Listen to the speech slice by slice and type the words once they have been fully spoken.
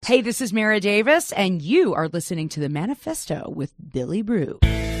Hey, this is Mara Davis, and you are listening to The Manifesto with Billy Brew.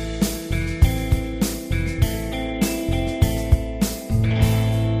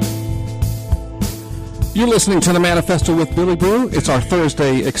 You're listening to The Manifesto with Billy Brew. It's our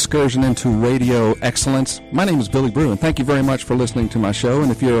Thursday excursion into radio excellence. My name is Billy Brew, and thank you very much for listening to my show. And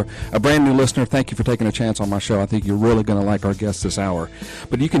if you're a brand new listener, thank you for taking a chance on my show. I think you're really going to like our guests this hour.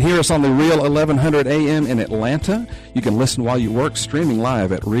 But you can hear us on the Real 1100 AM in Atlanta. You can listen while you work, streaming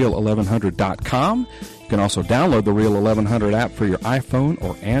live at real1100.com. You can also download the Real 1100 app for your iPhone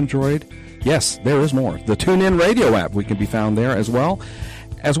or Android. Yes, there is more. The TuneIn Radio app, we can be found there as well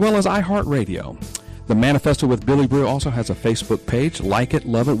as iHeartRadio. The Manifesto with Billy Brew also has a Facebook page. Like it,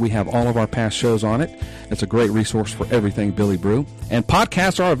 love it. We have all of our past shows on it. It's a great resource for everything Billy Brew. And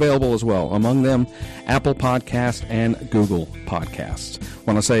podcasts are available as well. Among them, Apple Podcasts and Google Podcasts. I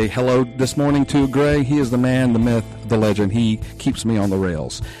want to say hello this morning to Gray. He is the man, the myth, the legend. He keeps me on the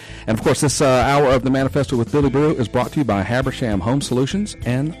rails. And, of course, this hour of The Manifesto with Billy Brew is brought to you by Habersham Home Solutions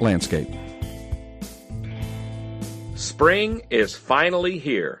and Landscape. Spring is finally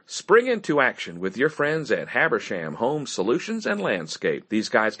here. Spring into action with your friends at Habersham Home Solutions and Landscape. These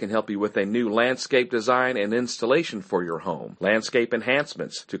guys can help you with a new landscape design and installation for your home. Landscape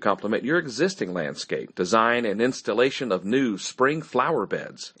enhancements to complement your existing landscape. Design and installation of new spring flower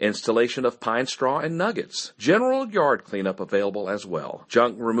beds. Installation of pine straw and nuggets. General yard cleanup available as well.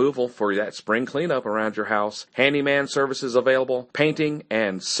 Junk removal for that spring cleanup around your house. Handyman services available. Painting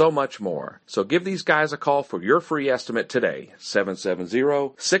and so much more. So give these guys a call for your free estimate today,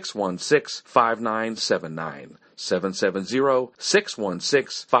 770-616-5979.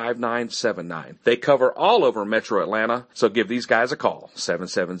 770-616-5979. They cover all over Metro Atlanta, so give these guys a call,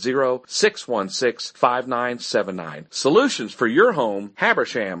 770-616-5979. Solutions for your home,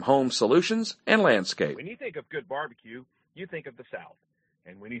 Habersham Home Solutions and Landscape. When you think of good barbecue, you think of the South.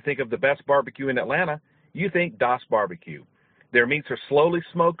 And when you think of the best barbecue in Atlanta, you think Das Barbecue. Their meats are slowly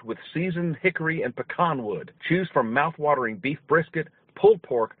smoked with seasoned hickory and pecan wood. Choose from mouth-watering beef brisket, pulled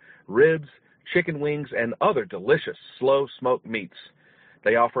pork, ribs, chicken wings, and other delicious slow-smoked meats.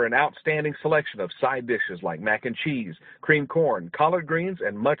 They offer an outstanding selection of side dishes like mac and cheese, cream corn, collard greens,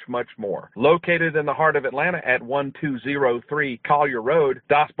 and much, much more. Located in the heart of Atlanta at 1203 Collier Road,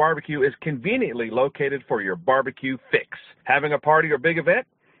 Das Barbecue is conveniently located for your barbecue fix. Having a party or big event?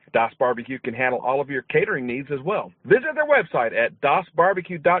 Das Barbecue can handle all of your catering needs as well. Visit their website at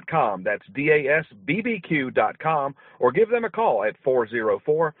dasbarbecue.com. That's DASBBQ.com, or give them a call at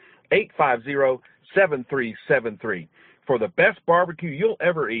 404-850-7373. For the best barbecue you'll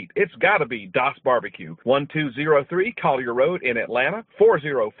ever eat, it's got to be Das Barbecue. 1203 Collier Road in Atlanta,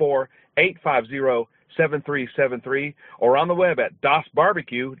 404-850-7373, or on the web at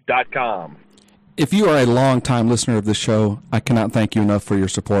dasbarbecue.com. If you are a long-time listener of this show, I cannot thank you enough for your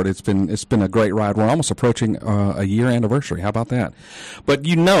support. It's been a great ride. We're almost approaching a year anniversary. How about that? But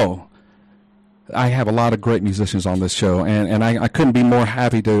you know, I have a lot of great musicians on this show, and I couldn't be more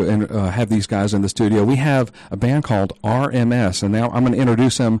happy to have these guys in the studio. We have a band called RMS, and now I'm going to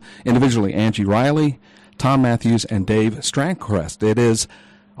introduce them individually. Angie Riley, Tom Matthews, and Dave Strandquist. It is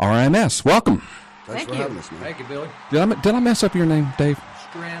RMS. Welcome. Thanks for having us, man. Thank you, Billy. Did I mess up your name, Dave?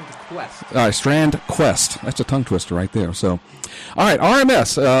 Strandquist. All right, Strandquist. That's a tongue twister right there. So, all right,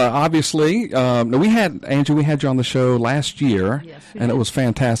 RMS. Obviously, we had you on the show last year, yes, and it was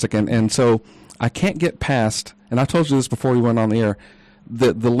fantastic. And so I can't get past. And I told you this before we went on the air.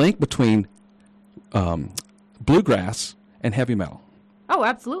 The link between bluegrass and heavy metal. Oh,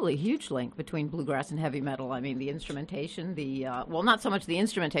 absolutely. Huge link between bluegrass and heavy metal. I mean, the instrumentation, well, not so much the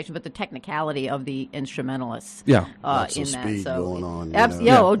instrumentation, but the technicality of the instrumentalists. Yeah. Lots in of that. speed So, going on.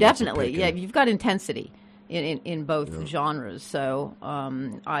 Oh, definitely. Yeah, you've got intensity in both genres. So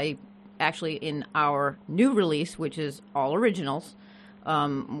I actually, in our new release, which is all originals,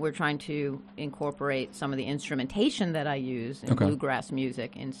 we're trying to incorporate some of the instrumentation that I use in bluegrass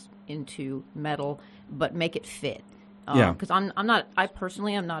music into metal, but make it fit. Because I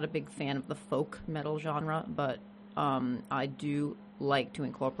personally am not a big fan of the folk metal genre, but I do like to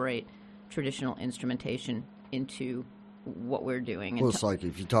incorporate traditional instrumentation into what we're doing. Well, it's like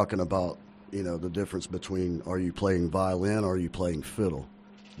if you're talking about, the difference between are you playing violin or are you playing fiddle?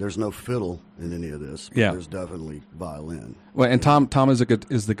 There's no fiddle in any of this. But there's definitely violin. Well, and Tom is the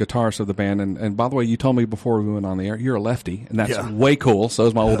guitarist of the band. And by the way, you told me before we went on the air, you're a lefty, and that's way cool. So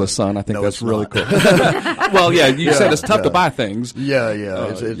is my oldest son. I think that's really cool. Well, you said it's tough to buy things.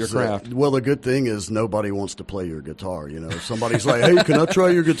 It's your craft. Well, the good thing is nobody wants to play your guitar. If somebody's like, "Hey, can I try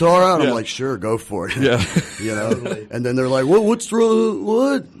your guitar out?" I'm like, "Sure, go for it." Yeah. And then they're like, "What's wrong?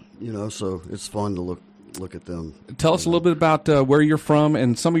 What?" So it's fun to look. look at them. Tell us a little bit about where you're from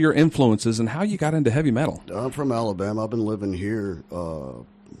and some of your influences and how you got into heavy metal. I'm from Alabama. I've been living here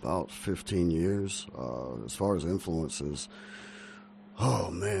about 15 years. As far as influences,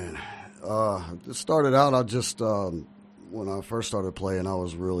 oh man, it started out. I just when I first started playing, I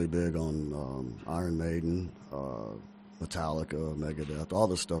was really big on Iron Maiden, Metallica, Megadeth, all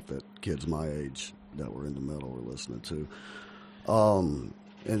the stuff that kids my age that were into metal were listening to.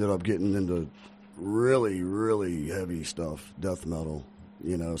 Ended up getting into really, really heavy stuff, death metal,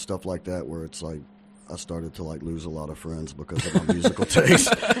 stuff like that, where it's like I started to like lose a lot of friends because of my musical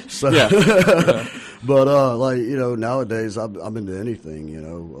taste. So, but nowadays I'm into anything.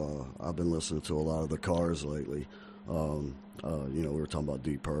 I've been listening to a lot of the Cars lately. We were talking about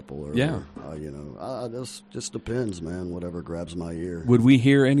Deep Purple earlier. Just depends, man. Whatever grabs my ear. Would we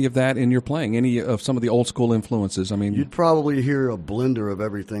hear any of that in your playing? Any of some of the old school influences? I mean, you'd probably hear a blender of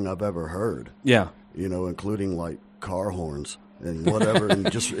everything I've ever heard. Yeah. Including like car horns and whatever,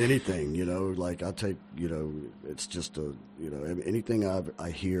 and just anything. Like I take. It's just anything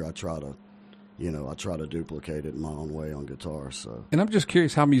I hear, I try to duplicate it in my own way on guitar. So, and I'm just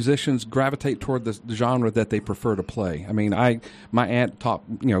curious how musicians gravitate toward the genre that they prefer to play. I mean, my aunt taught,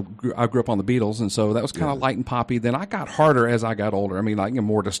 I grew up on the Beatles, and so that was kind of light and poppy. Then I got harder as I got older. I mean, like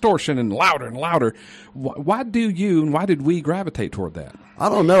more distortion and louder and louder. Why did we gravitate toward that? I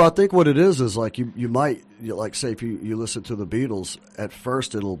don't know. I think what it is like you might like say if you listen to the Beatles at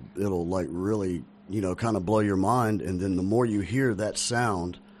first, it'll like really kind of blow your mind, and then the more you hear that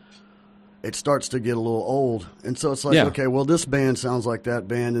sound, it starts to get a little old. And so it's like, okay, well, this band sounds like that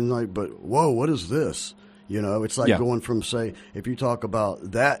band. And like, but whoa, what is this? It's like going from, say, if you talk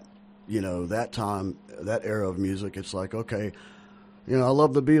about that, that time, that era of music, it's like, okay, I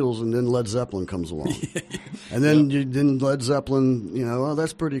love the Beatles. And then Led Zeppelin comes along. And then, then Led Zeppelin, oh,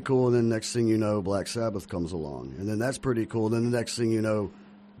 that's pretty cool. And then next thing you know, Black Sabbath comes along. And then that's pretty cool. And then the next thing you know,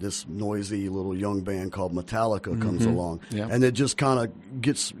 this noisy little young band called Metallica comes along, and it just kind of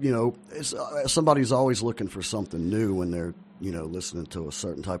gets, somebody's always looking for something new when they're, listening to a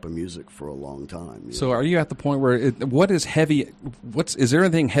certain type of music for a long time. So are you at the point where what is heavy? Is there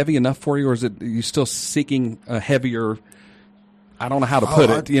anything heavy enough for you, or is it you still seeking a heavier? I don't know how to put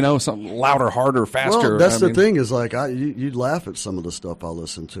it. Something louder, harder, faster. Well, that's the thing is like you'd laugh at some of the stuff I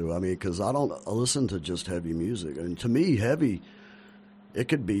listen to. I mean, because I listen to just heavy music, and to me, heavy. It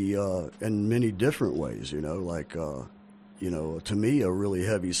could be in many different ways, to me, a really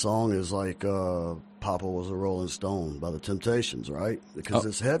heavy song is like Papa Was a Rolling Stone by the Temptations, right? Because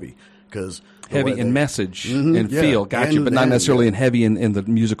it's heavy. Heavy in message and feel, but not necessarily in heavy in the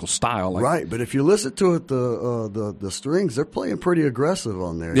musical style. Right, but if you listen to it, the strings, they're playing pretty aggressive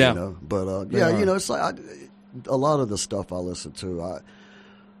on there, But, it's like a lot of the stuff I listen to,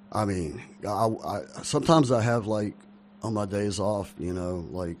 I sometimes I have like, on my days off,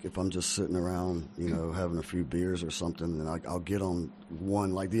 like if I'm just sitting around, having a few beers or something, then I'll get on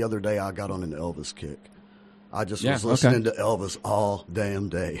one. Like the other day, I got on an Elvis kick. I just was listening to Elvis all damn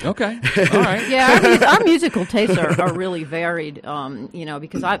day. Okay, all right. Yeah, our musical tastes are really varied,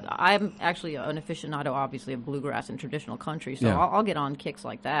 because I'm actually an aficionado, obviously, of bluegrass and traditional country, so I'll get on kicks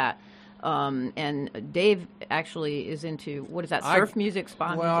like that. And Dave actually is into, what is that, surf music,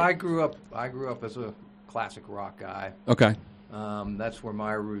 spot music? Well, I grew up as a classic rock guy. Okay. That's where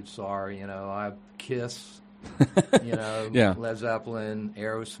my roots are. I Kiss, Yeah. Led Zeppelin,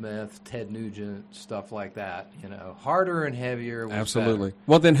 Aerosmith, Ted Nugent, stuff like that. Harder and heavier. Absolutely. Better.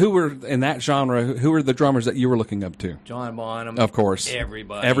 Well, then who were in that genre? Who were the drummers that you were looking up to? John Bonham, of course.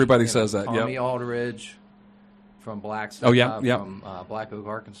 Everybody says that. Tommy Aldridge from Black Sabbath, from Black Oak,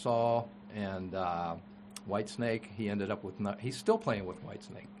 Arkansas, and Whitesnake. He ended up with. He's still playing with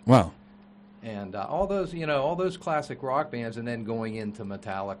Whitesnake. Wow. And all those classic rock bands, and then going into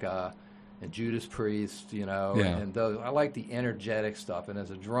Metallica and Judas Priest, and those. I like the energetic stuff, and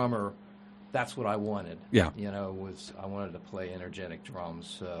as a drummer, that's what I wanted. Yeah. I wanted to play energetic drums,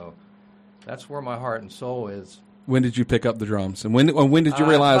 so that's where my heart and soul is. When did you pick up the drums, and when did you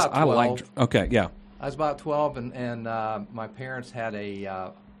realize I like? Okay, yeah. I was about 12, and my parents had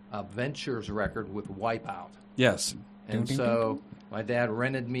a Ventures record with Wipeout. Yes. And so my dad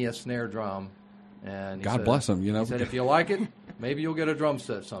rented me a snare drum, and God bless him. He said, if you like it, maybe you'll get a drum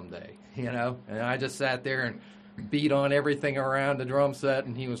set someday. And I just sat there and beat on everything around the drum set,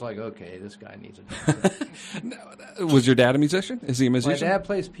 and he was like, okay, this guy needs a drum set. Was your dad a musician? Is he a musician? My dad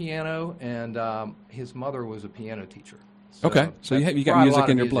plays piano, and his mother was a piano teacher. So you got music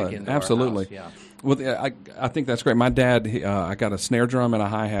in your blood. Absolutely. Well, I think that's great. My dad, I got a snare drum and a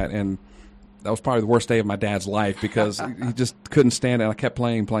hi-hat, and that was probably the worst day of my dad's life because he just couldn't stand it. I kept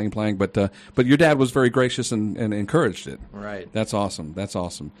playing. But your dad was very gracious and encouraged it. Right. That's awesome.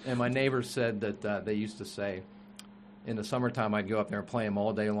 And my neighbors said that they used to say, in the summertime, I'd go up there and play them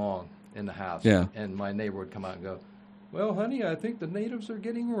all day long in the house. Yeah. And my neighbor would come out and go, well, honey, I think the natives are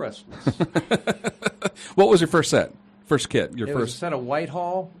getting restless. What was your first set? First kit? It was a set of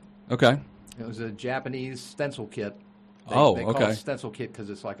Whitehall. Okay. It was a Japanese stencil kit. They okay. call it stencil kit because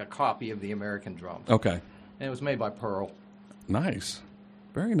it's like a copy of the American drum. Okay. And it was made by Pearl. Nice.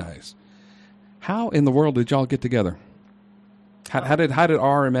 Very nice. How in the world did y'all get together? How did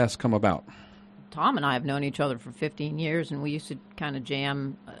RMS come about? Tom and I have known each other for 15 years, and we used to kind of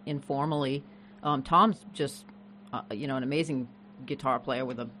jam informally. Tom's just, an amazing guitar player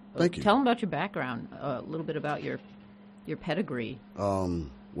with a. Thank you. Tell him about your background, a little bit about your pedigree.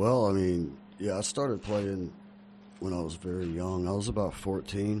 Well, I mean, yeah, I started playing when I was very young. I was about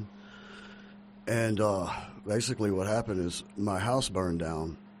 14, and basically what happened is my house burned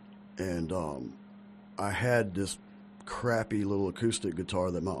down, and I had this crappy little acoustic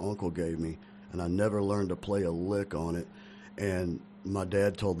guitar that my uncle gave me, and I never learned to play a lick on it. And my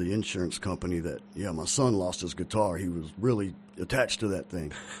dad told the insurance company that, my son lost his guitar. He was really attached to that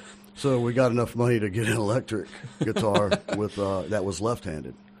thing. So we got enough money to get an electric guitar with that was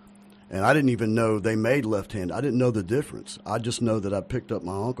left-handed. And I didn't even know they made left-handed. I didn't know the difference. I just know that I picked up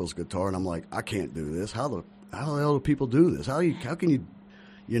my uncle's guitar, and I'm like, I can't do this. How the hell do people do this? How can you...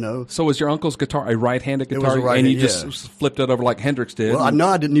 So was your uncle's guitar a right-handed guitar? It was a right-handed, and you just flipped it over like Hendrix did? Well,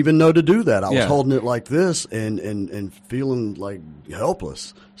 I didn't even know to do that. I was holding it like this and feeling like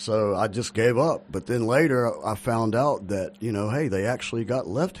helpless. So I just gave up. But then later I found out that, hey, they actually got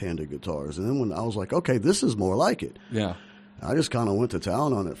left-handed guitars. And then when I was like, okay, this is more like it. Yeah. I just kind of went to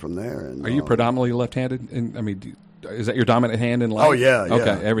town on it from there. And are you predominantly left-handed? Is that your dominant hand in life? Oh yeah,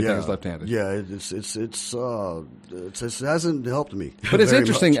 okay. Everything is left-handed. Yeah, it hasn't helped me. But it's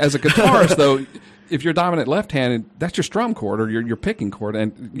interesting much. As a guitarist, though. If you're dominant left-handed, that's your strum chord or your picking chord,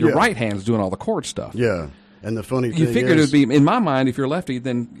 and your right hand's doing all the chord stuff. Yeah, and the funny thing you figured it would be in my mind. If you're lefty,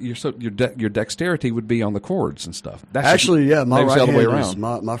 then your dexterity would be on the chords and stuff. That's actually, my right hand way around.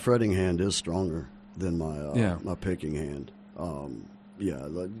 My fretting hand is stronger than my picking hand.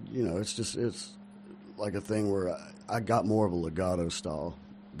 It's like a thing where I got more of a legato style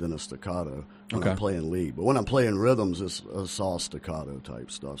than a staccato when I'm playing lead. But when I'm playing rhythms, it's a soft staccato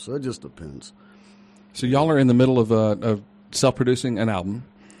type stuff. So it just depends. So y'all are in the middle of self-producing an album.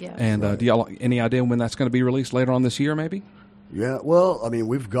 Yeah. And do y'all any idea when that's going to be released later on this year, maybe? Yeah, well, I mean,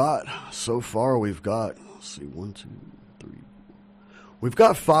 we've got 1, 2, 3. We've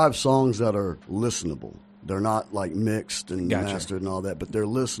got 5 songs that are listenable. They're not like mixed and mastered and all that, but they're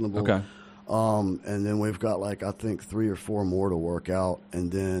listenable. Okay. And then we've got I think 3 or 4 more to work out,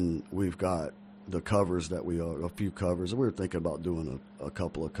 and then we've got the covers that a few covers. We were thinking about doing a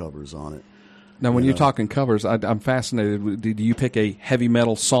couple of covers on it. Now, when you're talking covers, I'm fascinated. Do you pick a heavy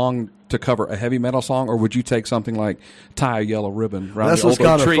metal song to cover a heavy metal song, or would you take something like "Tie a Yellow Ribbon" around the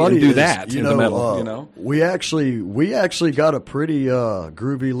old tree and do that in the metal? We actually got a pretty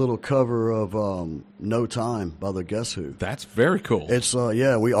groovy little cover of "No Time" by the Guess Who. That's very cool. It's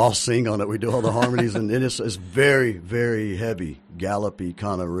we all sing on it. We do all the harmonies, and it's very, very heavy, gallopy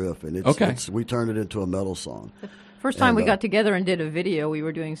kind of riff, and we turned it into a metal song. First time we got together and did a video, we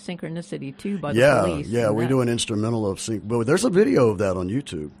were doing Synchronicity 2 by the Police. Yeah, we do an instrumental of but there's a video of that on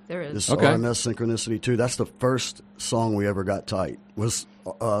YouTube. There is. This RMS Synchronicity 2. That's the first song we ever got tight, was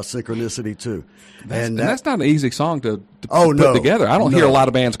Synchronicity 2. And that's not an easy song to put together. I don't hear a lot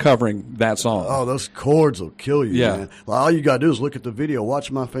of bands covering that song. Oh, those chords will kill you, man. All you got to do is look at the video,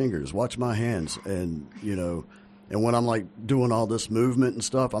 watch my fingers, watch my hands, and, And when I'm doing all this movement and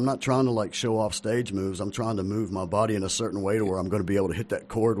stuff, I'm not trying to show off stage moves. I'm trying to move my body in a certain way to where I'm going to be able to hit that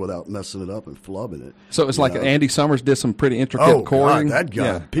chord without messing it up and flubbing it. So it's like Andy Summers did some pretty intricate chording. God, that guy.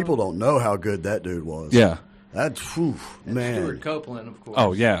 Yeah. People don't know how good that dude was. Yeah. That's, man. Stuart Copeland, of course.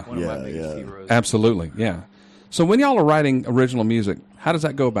 Oh, yeah. One of my biggest heroes. Absolutely, yeah. So when y'all are writing original music, how does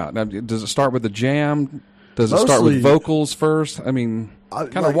that go about? Now, does it start with a jam? Does it start with vocals first? I mean...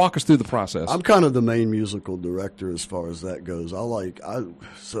 kind of walk us through the process. I'm kind of the main musical director as far as that goes.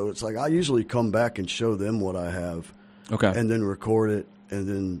 So it's I usually come back and show them what I have, and then record it, and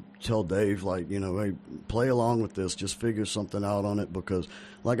then tell Dave hey, play along with this, just figure something out on it, because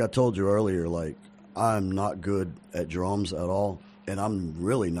like I told you earlier, I'm not good at drums at all, and I'm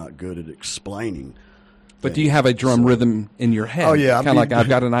really not good at explaining But do you have a drum rhythm in your head? Oh, yeah. Kind of like, I've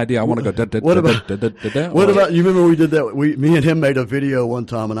got an idea. I want to go. What about, you remember we did that? Me and him made a video one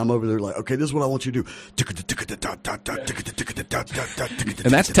time, and I'm over there like, okay, this is what I want you to do.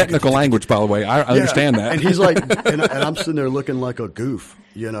 And that's technical language, by the way. I understand that. And he's like, and I'm sitting there looking like a goof,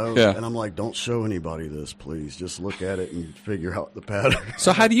 you know? Yeah. And I'm like, don't show anybody this, please. Just look at it and figure out the pattern.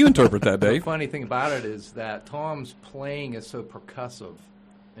 So how do you interpret that, Dave? The funny thing about it is that Tom's playing is so percussive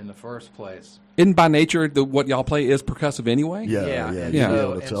in the first place. Isn't by nature what y'all play is percussive anyway?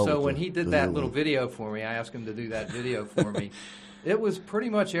 Yeah. So when he did that little video for me, I asked him to do that video for me. It was pretty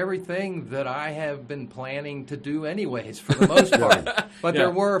much everything that I have been planning to do anyways, for the most part. But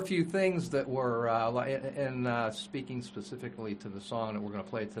there were a few things that were, and speaking specifically to the song that we're going to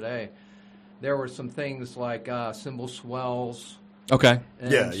play today, there were some things like cymbal swells. Okay.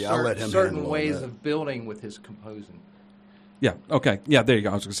 And I'll let him certain ways of building with his composing. Yeah. Okay. Yeah. There you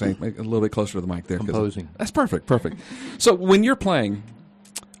go. I was going to say a little bit closer to the mic there. Composing. That's perfect. Perfect. So when you're playing,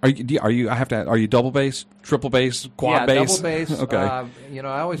 are you double bass, triple bass, quad bass? Double bass. Okay.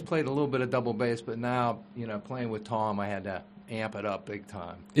 I always played a little bit of double bass, but now, playing with Tom, I had to amp it up big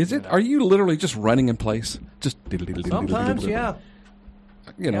time. Is it? Are you literally just running in place? Just sometimes, yeah.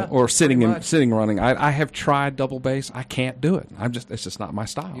 Or sitting running. I have tried double bass. I can't do it. It's just not my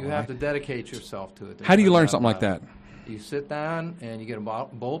style. You have to dedicate yourself to it. How do you learn something like that? You sit down and you get a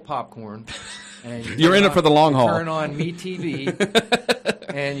bowl of popcorn, and you're in it for the long haul. Turn on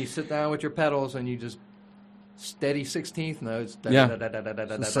MeTV, and you sit down with your pedals and you just steady 16th notes. It's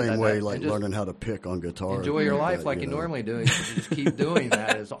the same way like learning how to pick on guitar. Enjoy your life like you normally do. You just keep doing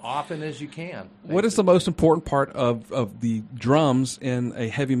that as often as you can. Basically. What is the most important part of the drums in a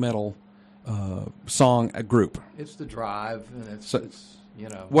heavy metal song group? It's the drive, and it's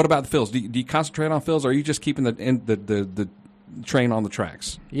What about the fills? Do you concentrate on fills, or are you just keeping the train on the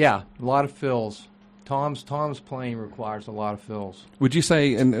tracks? Yeah, a lot of fills. Tom's playing requires a lot of fills. Would you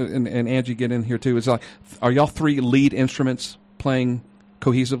say, and Angie get in here too, is like, are y'all three lead instruments playing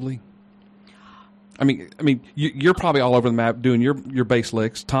cohesively? I mean, you're probably all over the map doing your bass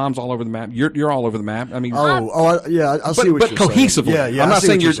licks. Tom's all over the map. You're all over the map. I mean, I see what you're cohesively. saying. I'm not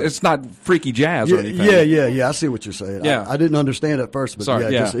saying it's not freaky jazz or anything. Yeah. I see what you're saying. Yeah. I didn't understand at first, but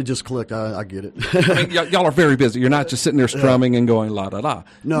Sorry, it just clicked. I get it. I mean, y'all are very busy. You're not just sitting there strumming and going la da la.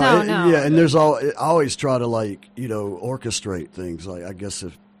 No. Yeah, and I always try to orchestrate things. Like, I guess,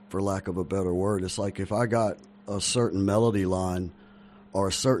 if for lack of a better word, it's like if I got a certain melody line or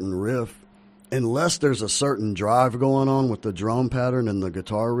a certain riff. Unless there's a certain drive going on with the drum pattern and the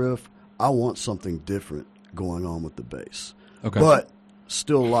guitar riff, I want something different going on with the bass. Okay. But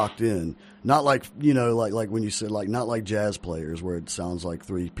still locked in. Not like, like when you said, like, not like jazz players where it sounds like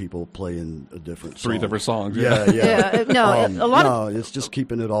three people playing a different song. Three different songs. Yeah. It's just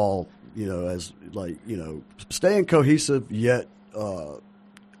keeping it all, as like, staying cohesive yet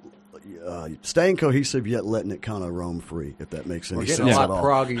letting it kind of roam free, if that makes any sense at all.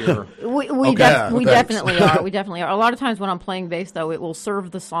 Proggier. We definitely are. We definitely are. A lot of times when I'm playing bass, though, it will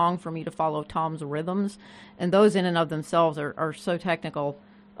serve the song for me to follow Tom's rhythms, and those in and of themselves are so technical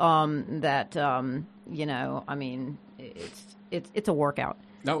that I mean, it's a workout.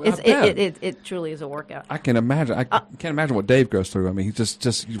 No, it truly is a workout. I can imagine. I can't imagine what Dave goes through. I mean, he's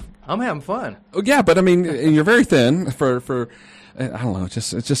just. I'm having fun. Oh, yeah, but I mean, you're very thin for. I don't know.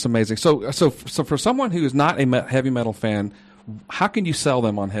 It's just amazing. So for someone who is not a heavy metal fan, how can you sell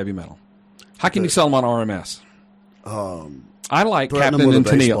them on heavy metal? How can you sell them on RMS? I like Captain and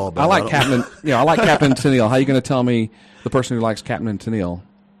Tennille. I like Captain. I like Captain and Tennille. How are you going to tell me, the person who likes Captain and Tennille,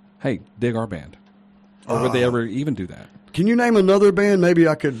 hey, dig our band? Or would they ever even do that? Can you name another band? Maybe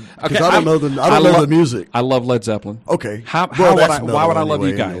I could. Because I don't know the music. I love Led Zeppelin. Okay. Why would I love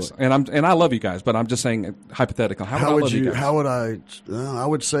you guys? And I love you guys, but I'm just saying hypothetical. How would I love you guys? How would I? I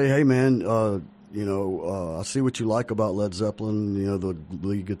would say, hey man, I see what you like about Led Zeppelin. The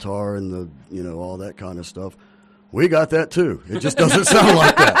lead guitar and the all that kind of stuff. We got that too. It just doesn't sound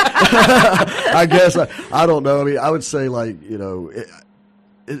like that. I guess I don't know. I mean, I would say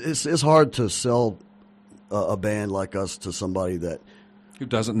it's hard to sell a band like us to somebody who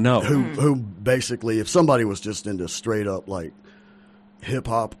doesn't know, who basically, if somebody was just into straight up like hip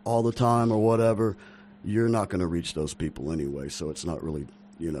hop all the time or whatever, you're not going to reach those people anyway. So it's not really,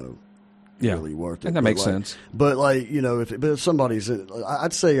 really worth it. And that makes sense. But if somebody's,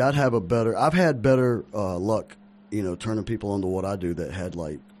 I'd say I've had better luck, turning people onto what I do that had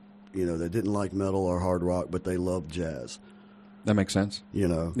that didn't like metal or hard rock, but they loved jazz. That makes sense. You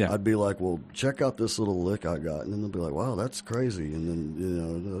know, yeah. I'd be like, well, check out this little lick I got. And then they'll be like, wow, that's crazy. And then, you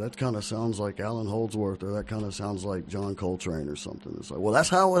know, that kind of sounds like Alan Holdsworth, or that kind of sounds like John Coltrane or something. It's like, well, that's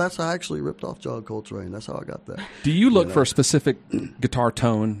how I actually ripped off John Coltrane. That's how I got that. Do you look for a specific guitar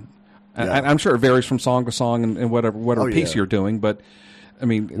tone? Yeah. I'm sure it varies from song to song and whatever piece you're doing, but I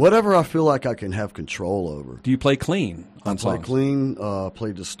mean, whatever I feel like I can have control over. Do you play clean on songs? I play clean,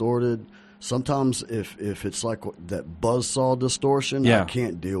 play distorted. Sometimes if it's like that buzzsaw distortion, I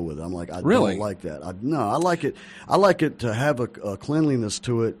can't deal with it. I'm like, I don't like that. I like it. I like it to have a cleanliness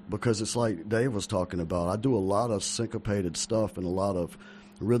to it, because it's like Dave was talking about. I do a lot of syncopated stuff and a lot of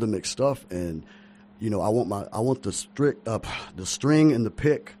rhythmic stuff, and you know, I want the string and the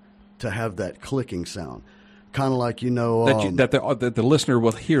pick to have that clicking sound. Kind of like, you know, that the listener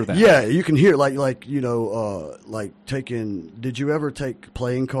will hear that. Yeah, you can hear like you know, like taking. Did you ever take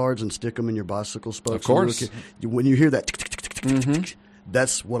playing cards and stick them in your bicycle spokes? Of course. When you hear that,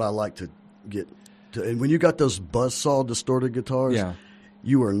 that's what I like to get to. And when you got those buzzsaw distorted guitars,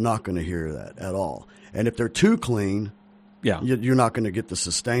 you are not going to hear that at all. And if they're too clean, you're not going to get the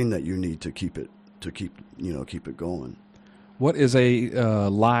sustain that you need to keep it going. What is a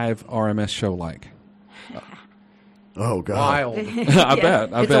live RMS show like? Oh, God. Wild. I bet.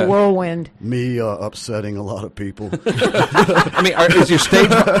 It's a whirlwind. Me upsetting a lot of people. I mean, is your stage...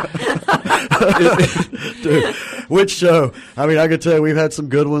 Dude, which show? I mean, I could tell you we've had some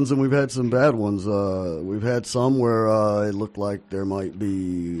good ones and we've had some bad ones. We've had some where it looked like there might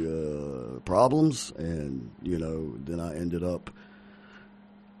be problems, and, you know, then I ended up...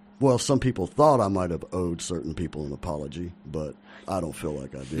 Well, some people thought I might have owed certain people an apology, but I don't feel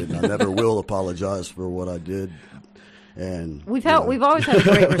like I did. And I never will apologize for what I did. And we've always had a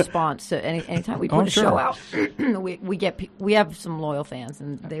great response to anytime we put a show out. we have some loyal fans,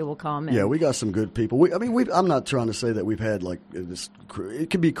 and they will come. And we got some good people. I'm not trying to say that we've had like this.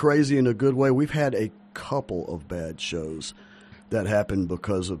 It can be crazy in a good way. We've had a couple of bad shows that happened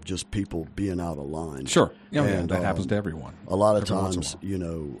because of just people being out of line. Sure, and that happens to everyone. A lot of times, you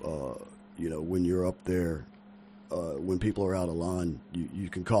know, when you're up there, when people are out of line, you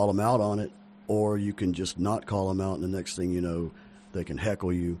can call them out on it, or you can just not call them out, and the next thing you know, they can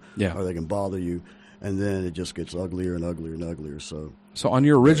heckle you, or they can bother you, and then it just gets uglier and uglier and uglier. So on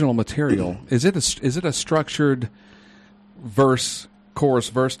your original material, is it a structured chorus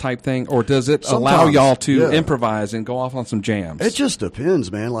verse type thing, or does it allow y'all to improvise and go off on some jams? It just depends,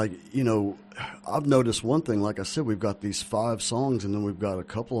 man. Like, you know, I've noticed one thing. Like I said, we've got these 5 songs, and then we've got a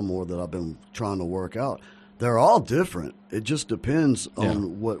couple of more that I've been trying to work out. They're all different. It just depends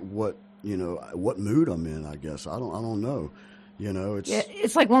on what you know, what mood I'm in, I guess. I don't know. You know,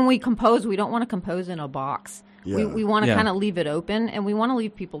 it's like when we compose, we don't want to compose in a box. Yeah. We want to kind of leave it open, and we want to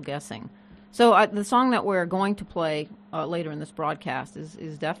leave people guessing. So the song that we're going to play later in this broadcast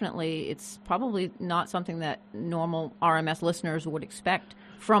is definitely, it's probably not something that normal RMS listeners would expect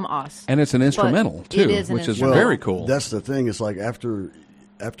from us. And it's an instrumental, too, which is very cool. That's the thing. It's like after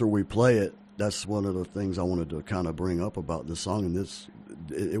we play it, that's one of the things I wanted to kind of bring up about this song. And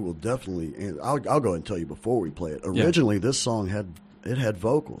it will definitely, I'll go ahead and tell you before we play it. Originally, this song had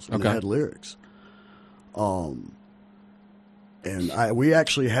vocals and it had lyrics. And we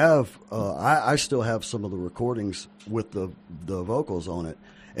actually have, I still have some of the recordings with the vocals on it,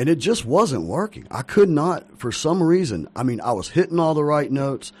 and it just wasn't working. I could not, for some reason. I mean, I was hitting all the right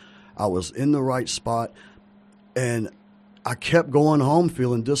notes, I was in the right spot, and I kept going home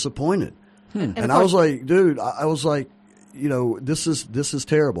feeling disappointed. And I was like, dude, I was like, you know, this is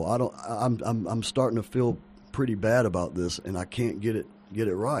terrible. I'm starting to feel pretty bad about this, and I can't get it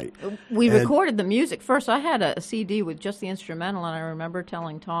right. We recorded the music first. I had a CD with just the instrumental, and I remember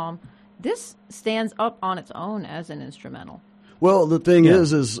telling Tom, this stands up on its own as an instrumental. Well, the thing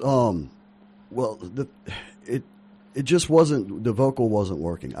is it just wasn't, the vocal wasn't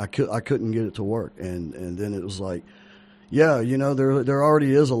working. I couldn't get it to work, and then it was like, you know, there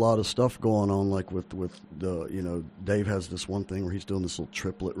already is a lot of stuff going on, like with the, you know, Dave has this one thing where he's doing this little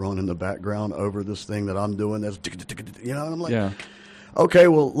triplet run in the background over this thing that I'm doing. That's, you know, and I'm like, okay,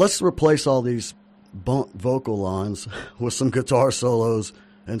 well, let's replace all these bumped vocal lines with some guitar solos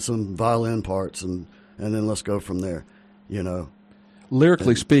and some violin parts, and then let's go from there, you know.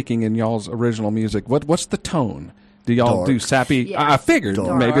 Lyrically speaking, in y'all's original music, what's the tone? Do y'all do sappy? Yes. I figured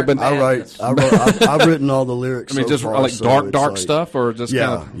maybe, but I've written all the lyrics. I mean, so just far, like so dark stuff, or just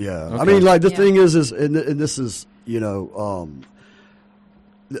kind of, Okay. I mean, like the thing is, and this is, you know,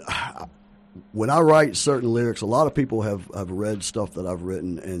 when I write certain lyrics, a lot of people have read stuff that I've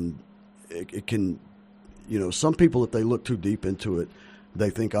written, and it can, you know, some people, if they look too deep into it, they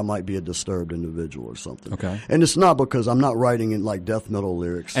think I might be a disturbed individual or something. Okay. And it's not because I'm not writing in like death metal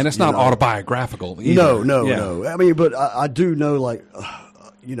lyrics. And it's not autobiographical either. No. I mean, but I do know, like,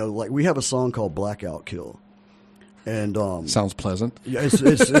 like we have a song called Blackout Kill. And sounds pleasant. Yeah,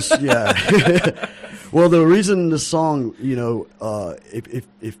 it's yeah. Well, the reason the song, if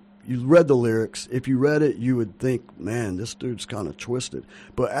you read the lyrics, if you read it, you would think, man, this dude's kind of twisted.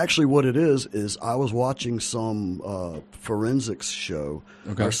 But actually, what it is I was watching some forensics show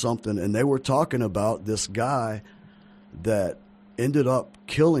or something, and they were talking about this guy that ended up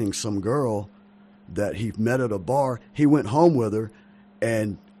killing some girl that he met at a bar. He went home with her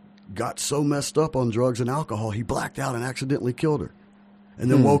and got so messed up on drugs and alcohol, he blacked out and accidentally killed her.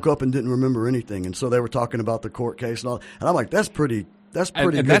 And then woke up and didn't remember anything. And so they were talking about the court case and all. And I'm like, that's pretty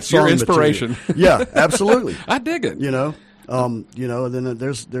and good. That's song your inspiration. Yeah, absolutely. I dig it. And then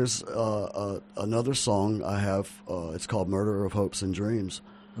there's another song I have. It's called "Murder of Hopes and Dreams."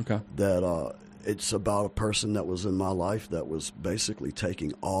 Okay. That it's about a person that was in my life that was basically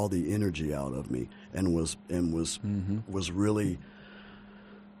taking all the energy out of me and was really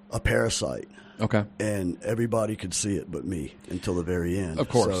a parasite. Okay. And everybody could see it but me until the very end. Of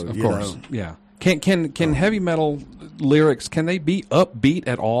course. Yeah. Can heavy metal lyrics, can they be upbeat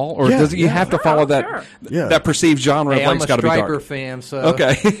at all, or does you have to follow that perceived genre of like it's got to be dark? I'm a Stryper fan, so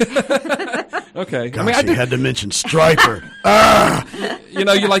okay. Gosh, I had to mention Stryper. You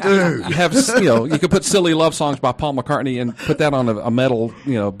have you could put Silly Love Songs by Paul McCartney and put that on a metal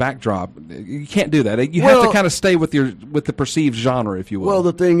backdrop. You can't do that. You have to kind of stay with the perceived genre, if you will. Well,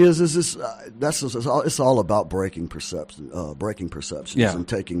 the thing is it's all about breaking perceptions and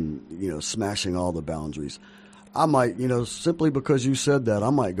taking smashing all the boundaries. I might, simply because you said that,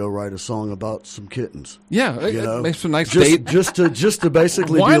 I might go write a song about some kittens. Yeah, it makes a nice date. Just to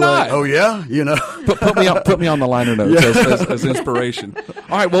basically Why be not? like, oh yeah, put me on the liner notes as inspiration.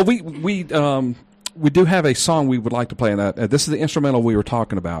 All right, well we do have a song we would like to play in that. This is the instrumental we were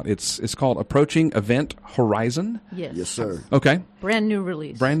talking about. It's called "Approaching Event Horizon." Yes, sir. Okay. Brand new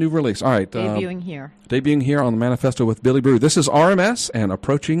release. All right. Debuting here. Debuting here on the Manifesto with Billy Brew. This is RMS and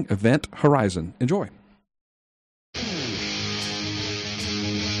 "Approaching Event Horizon." Enjoy.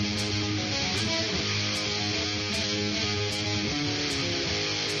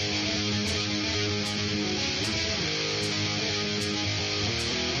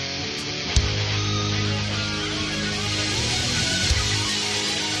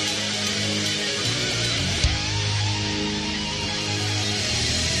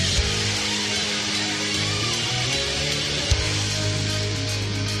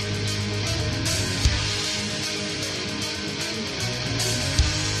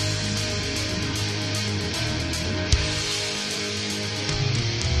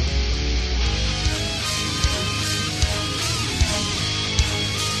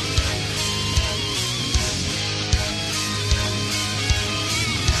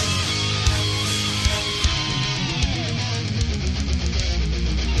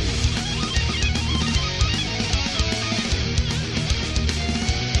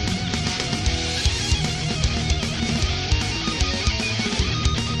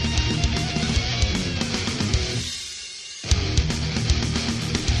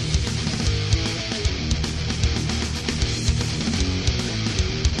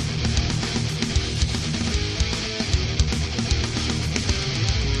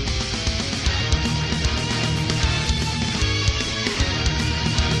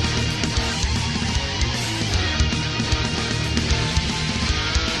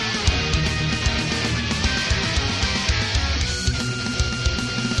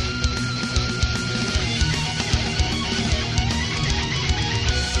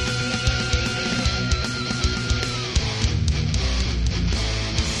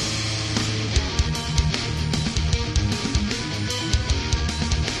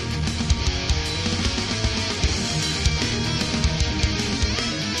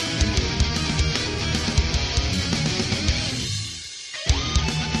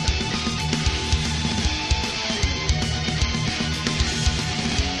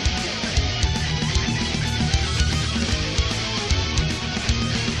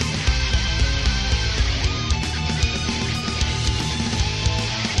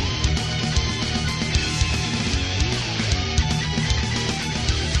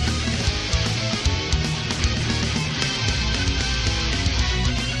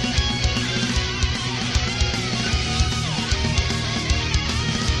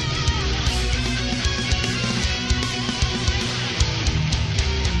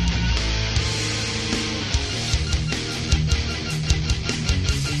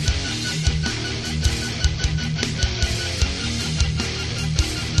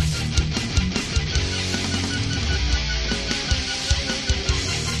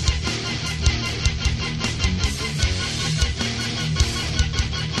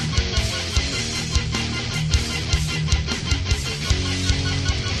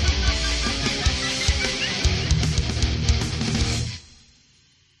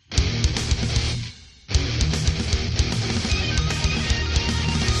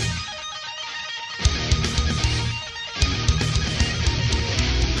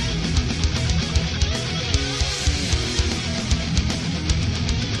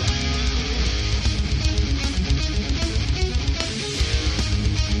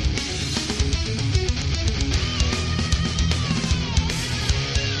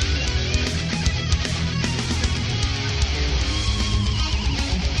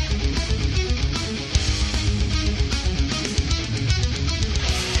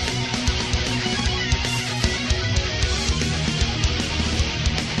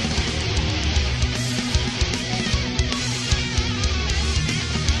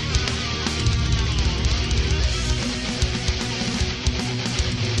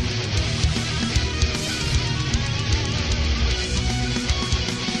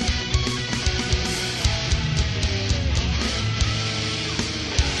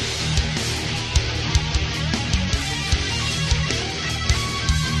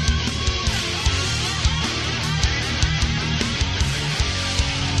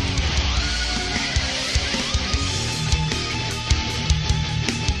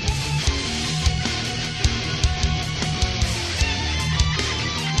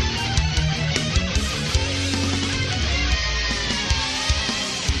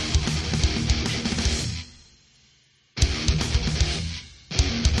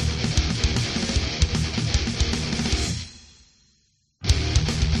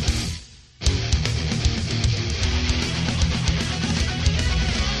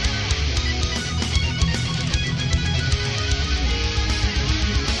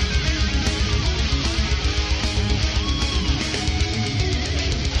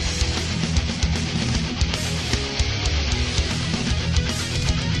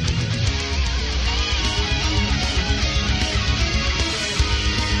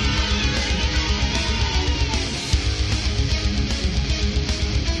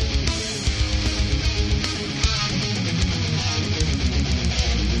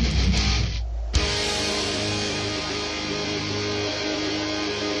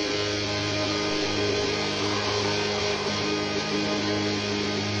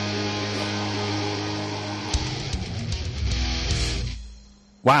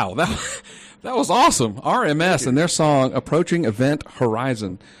 Wow, that was awesome. RMS and their song "Approaching Event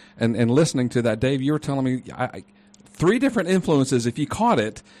Horizon," and listening to that, Dave, you were telling me three different influences. If you caught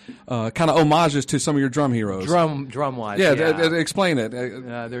it, kind of homages to some of your drum heroes. Drum wise, yeah. Explain it.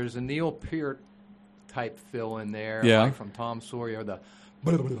 There's a Neil Peart type fill in there, like from Tom Sawyer, the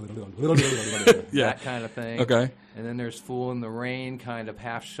that kind of thing. Okay. And then there's "Fool in the Rain," kind of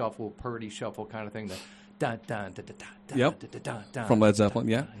half shuffle, purdy shuffle kind of thing. The dun dun dun dun yep. dun dun dun from Led Zeppelin.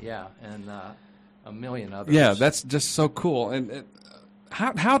 Yeah. Yeah, and a million others. Yeah, that's just so cool. And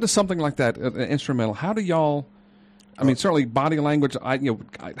how does something like that, instrumental? How do y'all? I mean, certainly body language. How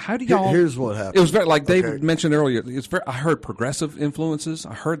do y'all? Here's what happened. It was very, like David mentioned earlier. I heard progressive influences.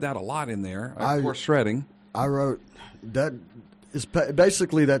 I heard that a lot in there. Of course, shredding. I wrote that.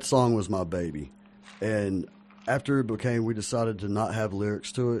 Basically, that song was my baby, and after it became, we decided to not have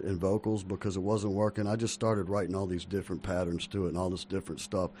lyrics to it and vocals because it wasn't working. I just started writing all these different patterns to it and all this different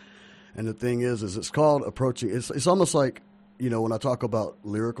stuff. And the thing is it's called Approaching. It's almost like, when I talk about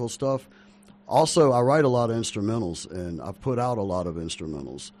lyrical stuff. Also, I write a lot of instrumentals, and I've put out a lot of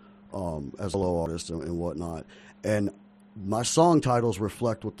instrumentals as a solo artist and whatnot. And my song titles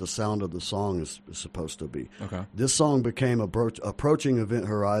reflect what the sound of the song is supposed to be. Okay. This song became Approaching Event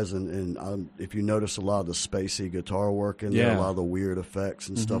Horizon, and if you notice a lot of the spacey guitar work in there, a lot of the weird effects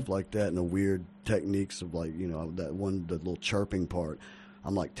and stuff like that, and the weird techniques of the little chirping part.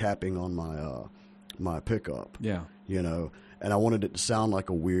 I'm like tapping on my pickup. Yeah. And I wanted it to sound like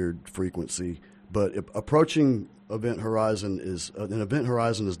a weird frequency. But Approaching Event Horizon is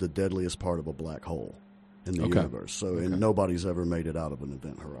the deadliest part of a black hole in the universe. So, and nobody's ever made it out of an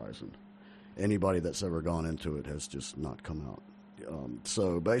event horizon. Anybody that's ever gone into it has just not come out.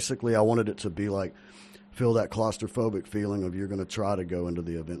 So basically, I wanted it to be like, feel that claustrophobic feeling of you're going to try to go into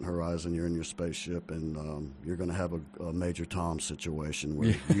the event horizon, you're in your spaceship, and you're going to have a Major Tom situation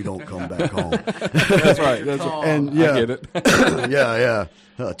where you don't come back home. That's right. And I get it. yeah.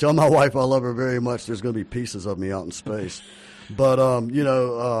 Tell my wife I love her very much. There's going to be pieces of me out in space. But,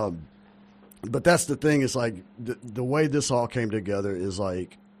 but that's the thing. It's like the way this all came together is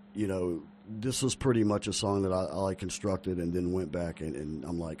like, this was pretty much a song that I constructed and then went back and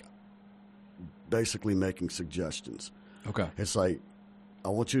I'm like, basically making suggestions. Okay. It's like, I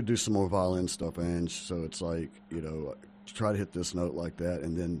want you to do some more violin stuff, Ange. So it's like, try to hit this note like that.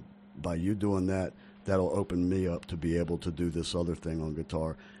 And then by you doing that, that'll open me up to be able to do this other thing on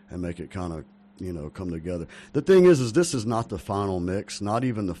guitar and make it kind of, come together. The thing is this is not the final mix, not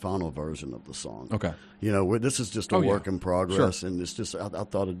even the final version of the song. Okay. This is just a work in progress. Sure. And it's just, I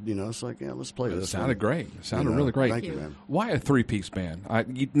thought, it's like, let's play this. It sounded great. It sounded really great. Thank you, man. Why a three-piece band?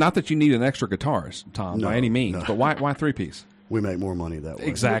 Not that you need an extra guitarist, Tom, by any means, but why three-piece? We make more money that way.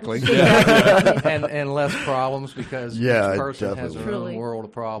 Exactly. and less problems because each person has their own world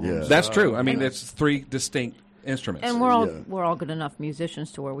of problems. Yeah. That's true. I mean, it's three distinct instruments. And we're all good enough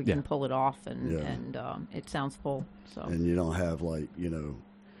musicians to where we can pull it off and it sounds full. So. And you don't have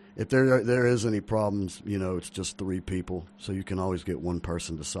if there is any problems, it's just three people, so you can always get one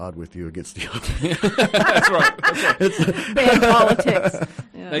person to side with you against the other. That's right. It's bad politics.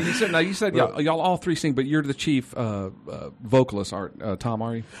 Yeah. Now you said y'all all three sing, but you're the chief vocalist, Tom,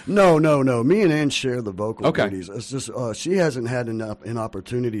 are you? No. Me and Ann share the vocal duties. It's just she hasn't had an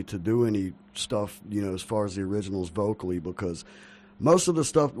opportunity to do any stuff, as far as the originals vocally, because most of the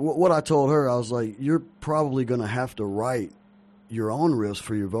stuff. What I told her, I was like, you're probably going to have to write your own riffs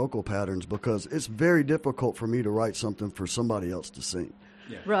for your vocal patterns because it's very difficult for me to write something for somebody else to sing.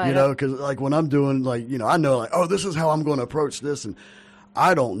 Yeah. Right. Because when I'm doing I know this is how I'm going to approach this, and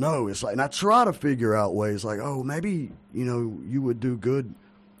I don't know. It's like, and I try to figure out ways maybe, you would do good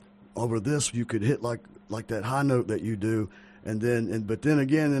over this. You could hit like that high note that you do. But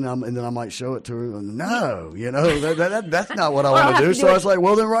then I might show it to her. No, that's not what I want to do. So I was like,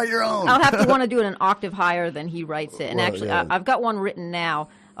 well, then write your own. I'll have to want to do it an octave higher than he writes it. And I've got one written now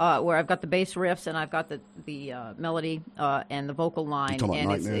where I've got the bass riffs and I've got the melody and the vocal line. You're talking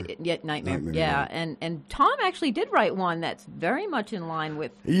about Nightmare. Nightmare. Yeah. And Tom actually did write one that's very much in line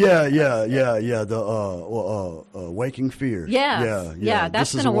with. Yeah. The Waking Fear. Yeah. That's going to work out.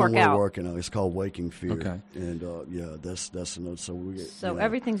 This is the one we're working on. It's called Waking Fear. Okay. And that's the note. So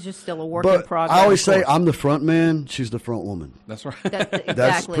everything's just still a work in progress. I always say I'm the front man. She's the front woman. That's right. Exactly.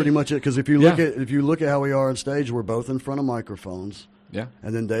 That's pretty much it. Because if you look at how we are on stage, we're both in front of microphones. Yeah.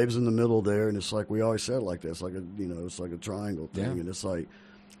 And then Dave's in the middle there, and it's like we always said it like this, it's like a triangle thing, and it's like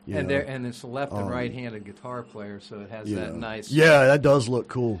And it's a left and right-handed guitar player, so it has that nice. Yeah, that does look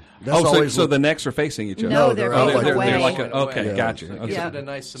cool. That's so the necks are facing each other. No, they're facing away. They're like okay, gotcha. So it Okay. gives it a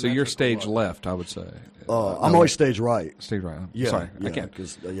nice So you're stage look. left, I would say. I'm always stage right. Stage right. Yeah, Sorry, yeah, I can't.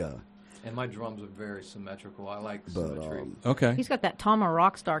 And my drums are very symmetrical. I like symmetry. Okay. He's got that Tama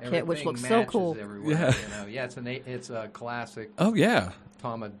Rockstar kit, which looks so cool. Everywhere, yeah, it's a classic. Oh yeah.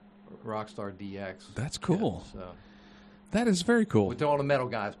 Tama Rockstar DX. That's cool. Yeah, so. That is very cool. With all the metal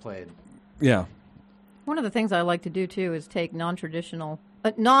guys played. Yeah. One of the things I like to do too is take non-metal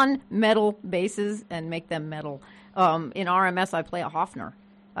basses and make them metal. In RMS, I play a Hofner.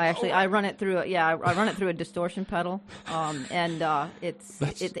 I run it through I run it through a distortion pedal, and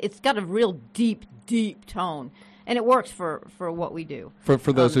it's got a real deep tone, and it works for what we do. For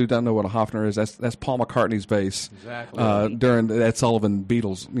those who don't know what a Hofner is, that's Paul McCartney's bass. Exactly. During Ed Sullivan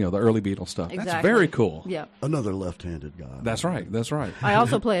Beatles, the early Beatles stuff. Exactly. That's very cool. Yeah. Another left-handed guy. That's right. I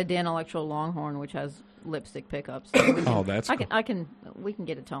also play a Dan Electro Longhorn, which has lipstick pickups. So we can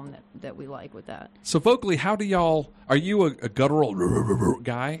get a tone that we like with that. So vocally, how do y'all? Are you a guttural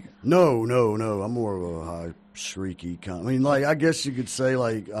guy? No. I'm more of a high, shrieky kind. I mean, like, I guess you could say,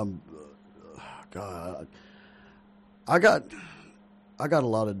 like, God, I got a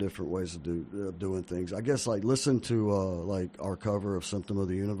lot of different ways of doing things. I guess, like, listen to like our cover of "Symptom of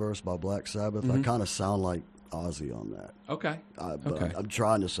the Universe" by Black Sabbath. I kind of sound like Ozzy on that. Okay. But I'm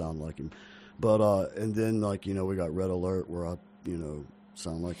trying to sound like him. But and then, like, we got Red Alert, where I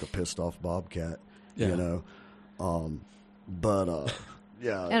sound like a pissed off bobcat. Yeah.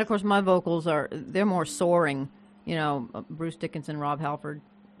 Yeah. And of course, my vocals they're more soaring. Bruce Dickinson, Rob Halford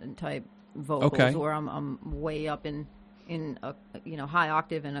type vocals, where I'm way up in a high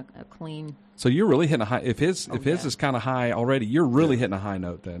octave and a clean. So you're really hitting a high. If his is kind of high already, you're really hitting a high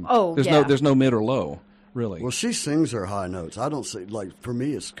note then. Oh, there's no mid or low. Really? Well, she sings her high notes. I don't say, like, for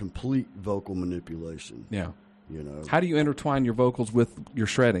me, it's complete vocal manipulation. Yeah. How do you intertwine your vocals with your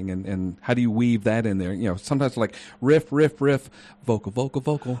shredding, and how do you weave that in there? Sometimes like riff, vocal.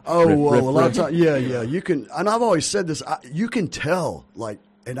 Oh, riff, well, riff, a lot of times, yeah. You can, and I've always said this. You can tell, like,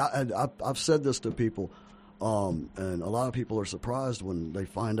 and I've said this to people, and a lot of people are surprised when they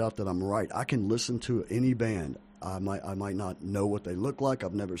find out that I'm right. I can listen to any band. I might not know what they look like.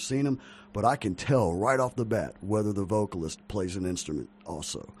 I've never seen them, but I can tell right off the bat whether the vocalist plays an instrument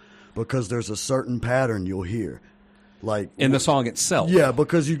also, because there's a certain pattern you'll hear, like in the song itself. Yeah,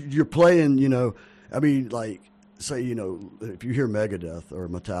 because you're playing. I mean, like, say, if you hear Megadeth or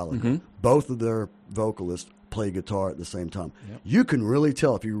Metallica, both of their vocalists play guitar at the same time. Yep. You can really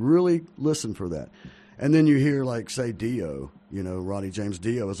tell if you really listen for that. And then you hear, like, say, Dio, Ronnie James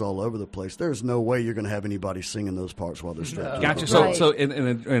Dio is all over the place. There's no way you're going to have anybody singing those parts while they're strapped. Gotcha. Right. So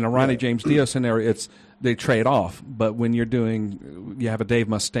in a Ronnie James Dio scenario, they trade off. But when you have a Dave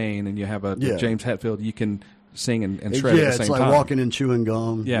Mustaine and you have a James Hetfield, you can sing and shred at the same time. Yeah, it's like walking and chewing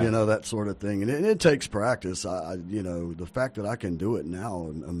gum, that sort of thing. And it takes practice. The fact that I can do it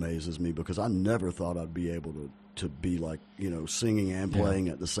now amazes me, because I never thought I'd be able to be like, singing and playing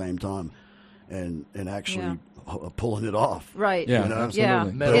at the same time. And actually pulling it off. Right. Yeah, absolutely. Yeah.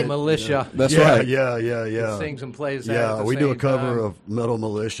 Metal Militia. That's right. Yeah. It sings and plays that at the we do a same cover time. of Metal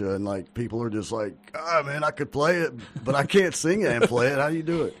Militia, and, like, people are just like, man, I could play it, but I can't sing it and play it. How do you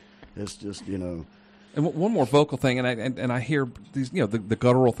do it? It's just, And one more vocal thing, and I hear these, the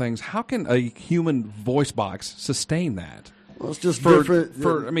guttural things. How can a human voice box sustain that? Well, it's just different.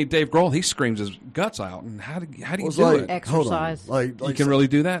 Dave Grohl, he screams his guts out, and how do you do like, it? Exercise. Like You can really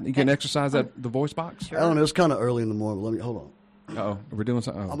do that? You can exercise the voice box? Sure. I don't know. It's kind of early in the morning. But hold on. Uh-oh. We're doing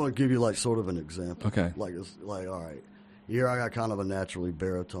something. I'm going to give you, like, sort of an example. Okay. Like, it's like, all right, here I got kind of a naturally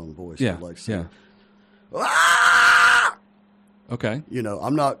baritone voice. Yeah. Like, Ah! Okay.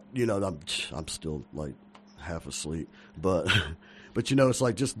 I'm not. I'm still, like, half asleep, but. But, it's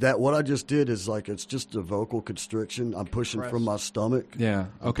like just that. What I just did is, like, it's just a vocal constriction. I'm pushing from my stomach. Yeah.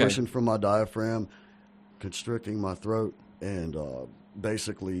 Okay. I'm pushing from my diaphragm, constricting my throat, and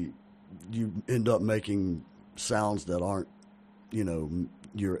basically you end up making sounds that aren't,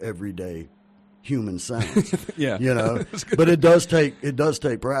 your everyday human sounds. Yeah. But it does take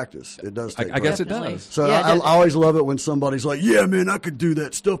practice. It does take I guess it Definitely. does. So I always love it when somebody's like, yeah, man, I could do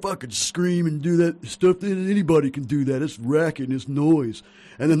that stuff. I could scream and do that stuff. Anybody can do that. It's racket and it's noise.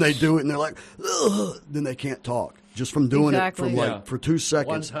 And then they do it and they're like, ugh. Then they can't talk just from doing it for 2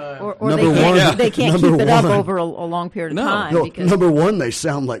 seconds. One time. Or they can't keep it up over a long period of time. No, because number one, they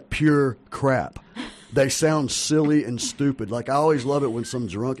sound like pure crap. They sound silly and stupid. Like, I always love it when some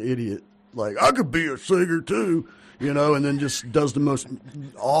drunk idiot, like, I could be a singer too, you know, and then just does the most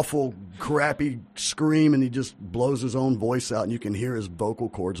awful, crappy scream, and he just blows his own voice out, and you can hear his vocal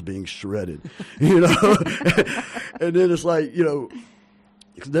cords being shredded, you know. And then it's like, you know,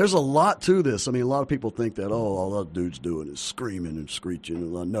 there's a lot to this. I mean, a lot of people think that, all that dude's doing is screaming and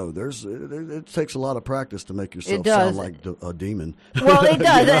screeching. No, it takes a lot of practice to make yourself sound like a demon. Well, it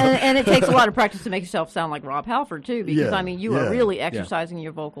does, and it takes a lot of practice to make yourself sound like Rob Halford, too, because, I mean, you are really exercising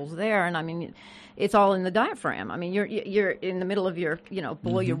your vocals there, and, I mean, it's all in the diaphragm. I mean, you're in the middle of your, you know,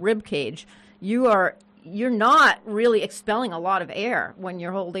 below your rib cage. You're not really expelling a lot of air when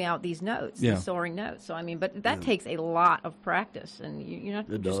you're holding out these notes, these soaring notes. So, I mean, but that takes a lot of practice, and you're not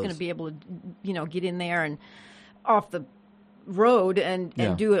just going to be able to, you know, get in there and off the road and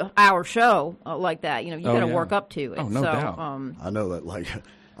do an hour show like that. You know, you got to work up to it. Oh, no doubt. I know that, like,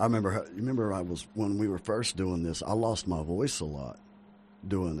 remember when we were first doing this, I lost my voice a lot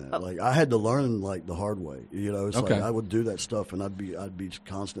doing that. Like, I had to learn, like, the hard way. You know, it's like I would do that stuff, and I'd be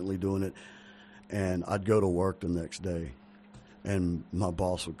constantly doing it. And I'd go to work the next day, and my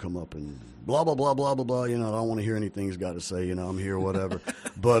boss would come up and blah, blah, blah, blah, blah, blah. You know, I don't want to hear anything he's got to say. You know, I'm here, whatever.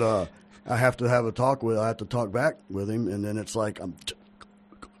 But I have to have a talk I have to talk back with him, and then it's like, well,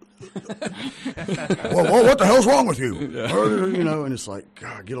 what the hell's wrong with you? You know, and it's like,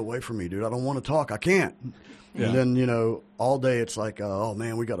 God, get away from me, dude. I don't want to talk. I can't. Yeah. And then, you know, all day it's like, oh,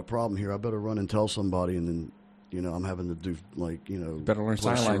 man, we got a problem here. I better run and tell somebody, and then, you know, I'm having to do, like, you know, better learn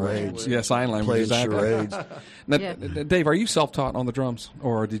sign language. Yeah, sign language. Play exactly. charades. Now, Dave, are you self-taught on the drums,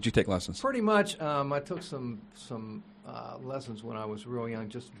 or did you take lessons? Pretty much. I took some lessons when I was real young,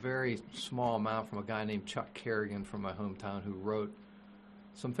 just very small amount from a guy named Chuck Kerrigan from my hometown, who wrote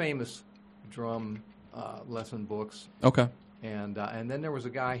some famous drum lesson books. Okay. And then there was a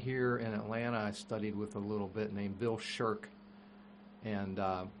guy here in Atlanta I studied with a little bit named Bill Shirk, and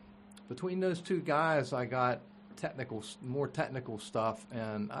between those two guys, I got more technical stuff,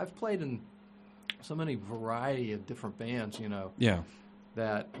 and I've played in so many variety of different bands, you know. Yeah.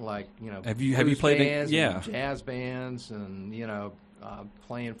 That, like, you know, have you played bands and jazz bands, and, you know,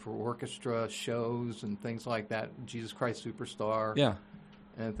 playing for orchestra shows and things like that, Jesus Christ Superstar,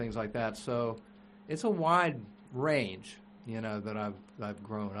 and things like that. So it's a wide range, you know, that I've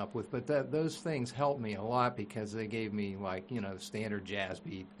grown up with. But those things helped me a lot because they gave me, like, you know, the standard jazz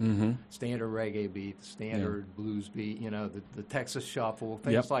beat, standard reggae beat, standard blues beat, you know, the Texas shuffle,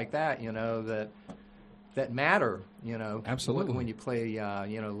 things like that, you know, that matter, you know. Absolutely. When you play,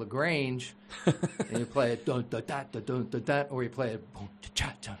 you know, LaGrange, and you play it dun da da da dun da da, or you play it boom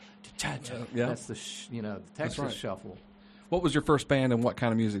cha cha cha cha. That's the you know, the Texas shuffle. What was your first band, and what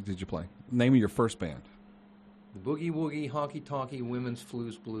kind of music did you play? Name of your first band. The Boogie Woogie Honky Tonky Women's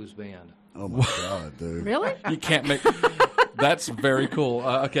Flus Blues Band. Oh my God, dude! Really? You can't make. That's very cool.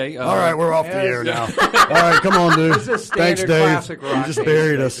 Okay. All right, we're off the air now. All right, come on, dude. This is Thanks, Dave. Classic rock, you just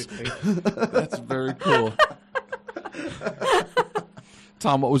buried us. That's very cool.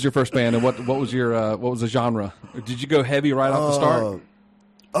 Tom, what was your first band, and what was your what was the genre? Did you go heavy right off the start?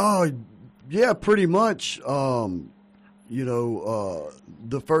 Oh, yeah, pretty much. You know,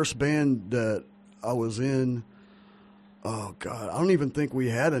 the first band that I was in. Oh, God, I don't even think we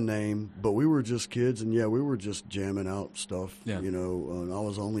had a name, but we were just kids, and, we were just jamming out stuff, you know, and I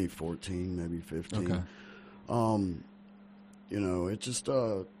was only 14, maybe 15. Okay. You know, it just,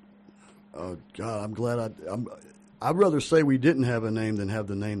 God, I'm glad I'd rather say we didn't have a name than have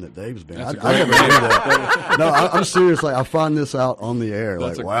the name that Dave's been. I never knew that. No, I'm serious. Like, I find this out on the air.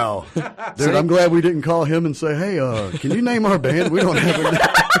 That's like, wow. Dude, I'm glad we didn't call him and say, hey, can you name our band? We don't have a name.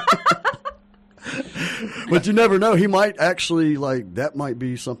 But you never know. He might actually, like, that might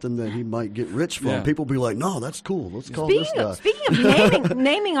be something that he might get rich from. Yeah. People be like, no, that's cool. Let's call this guy. Speaking of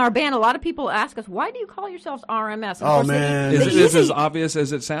naming our band, a lot of people ask us, why do you call yourselves RMS? Oh, man. Is it as obvious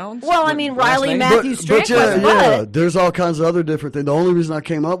as it sounds? Well, I mean, Riley Matthew Strickland. But there's all kinds of other different things. The only reason I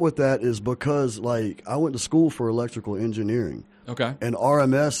came up with that is because, like, I went to school for electrical engineering. Okay. And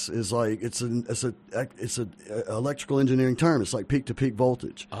RMS is like it's a electrical engineering term. It's like peak to peak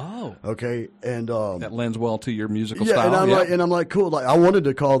voltage. Oh. Okay. And that lends well to your musical style. And I'm like, cool. Like, I wanted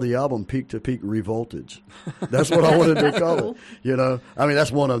to call the album Peak to Peak Revoltage. That's what I wanted to call it. You know, I mean,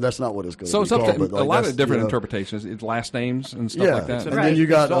 that's not what it's going to be. So it's up to a lot of different interpretations. It's last names and stuff like that. And then you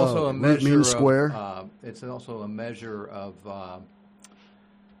got Root Mean Square. It's also a measure of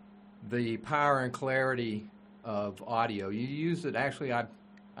the power and clarity of audio. You use it, actually, I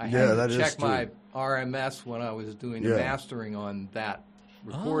had to check my RMS when I was doing the mastering on that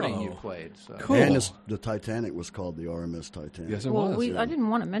recording you played. So. Cool. And the Titanic was called the RMS Titanic. Yes, it Well, was. I didn't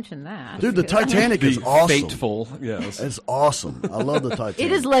want to mention that. Dude, the Titanic is awesome. Fateful, yes. It's awesome. I love the Titanic.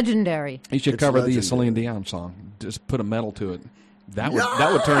 It is legendary. You should It's cover legendary. the Celine Dion song. Just put a medal to it. That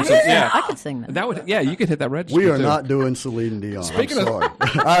would turn some. I could sing that. That would. Yeah, you could hit that register. We are too. not doing Celine Dion. Speaking I'm of-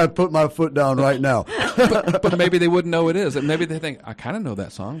 sorry. I have put my foot down right now. but maybe they wouldn't know it is. And maybe they think I kind of know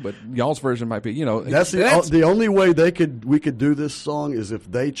that song, but y'all's version might be. That's the only way we could do this song is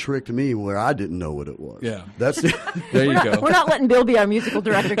if they tricked me where I didn't know what it was. Yeah. That's the, there you go. We're not letting Bill be our musical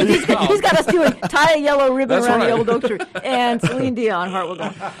director because he's got us doing Tie a Yellow Ribbon That's Around right. the Old Oak Tree and Celine Dion, Heart Will Go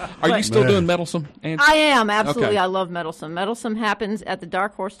On. Are you still doing Meddlesome? Angie? I am, absolutely. Okay. I love Meddlesome. Meddlesome happens at the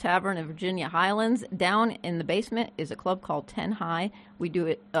Dark Horse Tavern in Virginia Highlands. Down in the basement is a club called 10 High. We do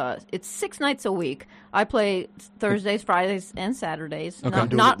it, it's 6 nights a week. I play Thursdays, Fridays, and Saturdays. Okay.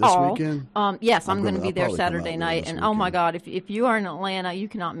 Doing Not it this all. weekend? Yes, I'm going to be I'll there probably come out Saturday there night. this And oh my weekend. God, if you are in Atlanta, you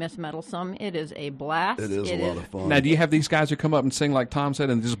cannot miss Meddlesome. It is a blast. it is a lot of fun. Now, do you have these guys who come up and sing like Tom said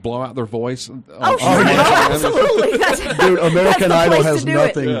and just blow out their voice? Oh, sure. Absolutely. Dude, American that's the Idol place has to do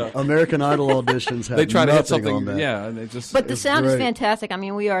nothing. it. American Idol auditions have They try to hit nothing something. on that. Yeah, and they just. But the It's sound is great. fantastic. I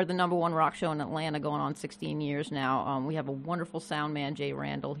mean, we are the #1 rock show in Atlanta, going on 16 years now. We have a wonderful sound man, Jay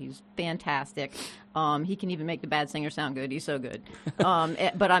Randall. He's fantastic. He can even make the bad singer sound good. He's so good.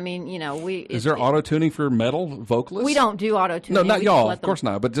 But I mean, is there auto tuning for metal vocalists? We don't do auto tuning. No, not We y'all. let Of them- course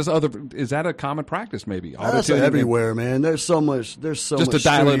not. But just other. Is that a common practice? Maybe That's auto-tuning everywhere, man. There's so much. There's so Just much to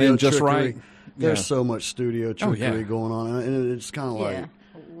dial it studio in just trickery. right. There's Yeah. so much studio Oh, trickery yeah. going on, and it's kind of Yeah. like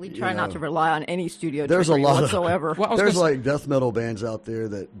We try you not know, to rely on any studio there's a trickery lot whatsoever. Well, I was there's gonna like death metal bands out there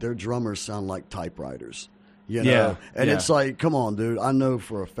that their drummers sound like typewriters. You know? Yeah, And yeah. it's like, come on, dude. I know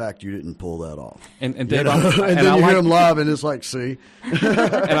for a fact you didn't pull that off. And You Dave, know? and and I then you like, hear them live, and it's like, see,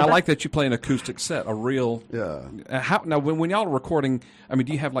 and I like that you play an acoustic set, a real. yeah. How now when y'all are recording? I mean,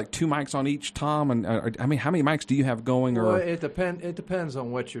 do you have like 2 mics on each tom? And I mean, how many mics do you have going? Well, Or it depends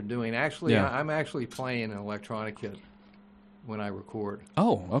on what you're doing. Actually, Yeah. I'm actually playing an electronic kit when I record.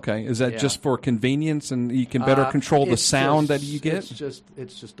 oh, okay. Is that Yeah. just for convenience and you can better control the It's sound just- that you get?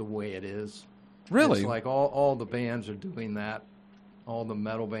 It's just the way it is. Really? It's like all the bands are doing that. All the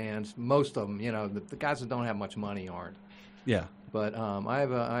metal bands, most of them, the guys that don't have much money aren't. Yeah. But I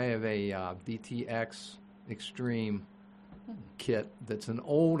have a DTX Extreme kit that's an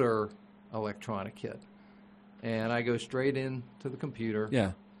older electronic kit, and I go straight into the computer.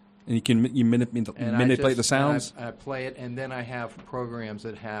 Yeah. And you can And manipulate the sounds. I play it, and then I have programs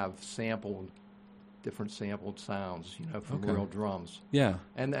that have different sampled sounds, from Okay. real drums. Yeah.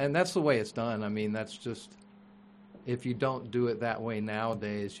 And that's the way it's done. I mean, that's just, if you don't do it that way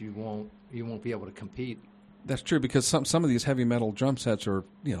nowadays, you won't be able to compete. That's true because some of these heavy metal drum sets are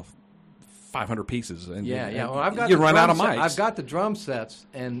 500 pieces. And Yeah. Well, I've got you the run out drum of set- mics. I've got the drum sets,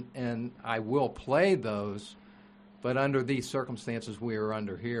 and I will play those, but under these circumstances we are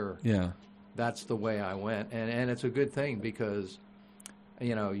under here, Yeah. that's the way I went, and it's a good thing because,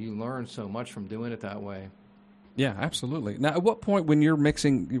 you learn so much from doing it that way. Yeah, absolutely. Now, at what point when you're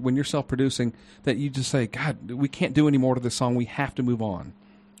mixing, when you're self-producing, that you just say, God, we can't do any more to this song. We have to move on.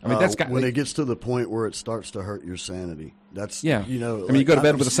 I mean, that's got when it gets to the point where it starts to hurt your sanity. That's Yeah. I mean, you go to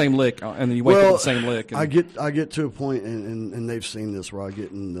bed with the same lick, and then you wake up with the same lick. And, I get to a point, and they've seen this, where I get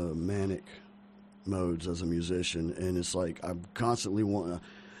in the manic modes as a musician, and it's like I'm constantly wanting to,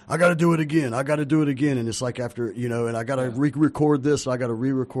 I got to do it again. I got to do it again. And it's like after, and I got to re-record this. I got to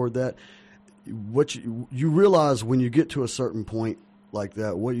re-record that. What you realize when you get to a certain point like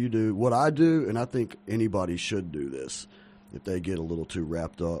that, what I do, and I think anybody should do this if they get a little too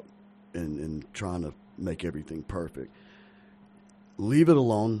wrapped up in trying to make everything perfect. Leave it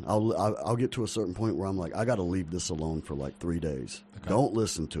alone. I'll get to a certain point where I'm like, I got to leave this alone for like 3 days. Okay. Don't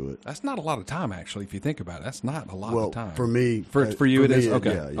listen to it. That's not a lot of time, actually, if you think about it. That's not a lot of time. For me, for you, it is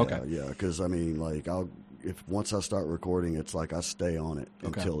okay. Yeah. Because I mean, like, once I start recording, it's like I stay on it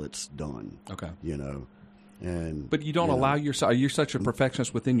until it's done. Okay. And but you don't allow yourself. You're such a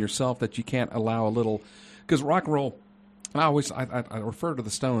perfectionist within yourself that you can't allow a little, because rock and roll. I refer to the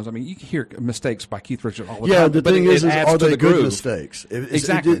Stones. I mean, you can hear mistakes by Keith Richards all the time. Yeah, the thing is adds are to they the good groove. mistakes?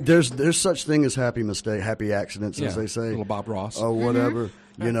 Exactly. There's such thing as happy accidents, as they say. Little Bob Ross. Or whatever.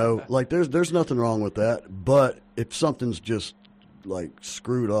 Like there's nothing wrong with that. But if something's just like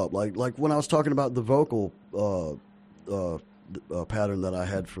screwed up, like when I was talking about the vocal pattern that I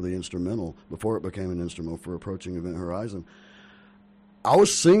had for the instrumental before it became an instrumental for Approaching Event Horizon, I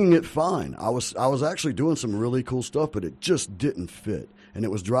was singing it fine. I was actually doing some really cool stuff, but it just didn't fit, and it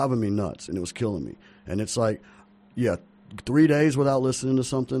was driving me nuts, and it was killing me. And it's like, yeah, 3 days without listening to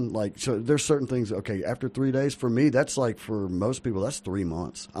something, like, so there's certain things, okay, after 3 days, for me, that's like, for most people, that's 3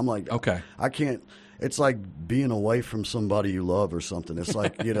 months. I'm like, okay, I can't, it's like being away from somebody you love or something. It's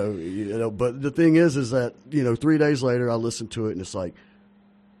like, you know, but the thing is that, 3 days later, I listen to it, and it's like,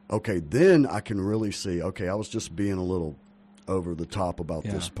 okay, then I can really see, okay, I was just being a little over the top about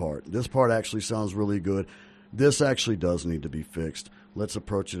this part. This part actually sounds really good. This actually does need to be fixed. Let's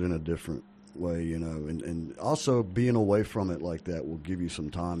approach it in a different way, and also being away from it like that will give you some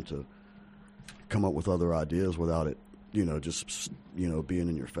time to come up with other ideas without it, just, being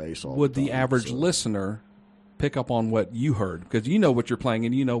in your face all the time. Would the average listener pick up on what you heard? Because you know what you're playing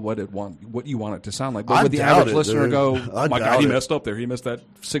and you know what you want it to sound like. But would the average listener go, oh my God, he messed up there. He missed that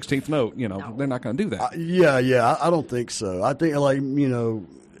 16th note. No. They're not going to do that. Yeah, I don't think so. I think,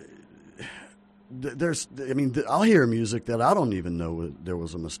 I'll hear music that I don't even know there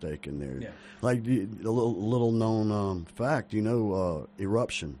was a mistake in there. Yeah. Like a little known fact,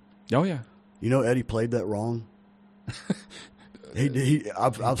 Eruption. Oh yeah. Eddie played that wrong.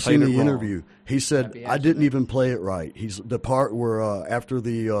 I've seen the interview. He said, I didn't even play it right. He's the part where after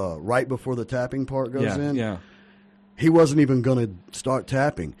the right before the tapping part goes in. Yeah. He wasn't even going to start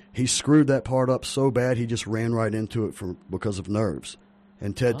tapping. He screwed that part up so bad he just ran right into it because of nerves.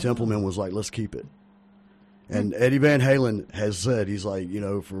 And Ted Templeman was like, let's keep it. And Eddie Van Halen has said, he's like,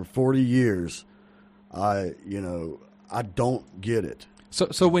 for 40 years, I don't get it.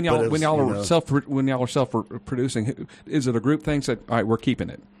 So when y'all are self-producing, is it a group thing? Said, all right, we're keeping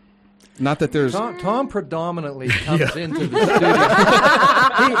it. Not that there's Tom predominantly comes into the studio.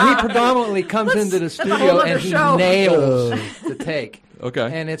 he predominantly comes into the studio and he nails the take. Okay,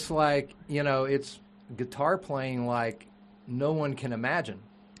 and it's like it's guitar playing like no one can imagine.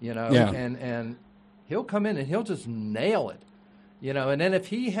 And he'll come in and he'll just nail it. And then if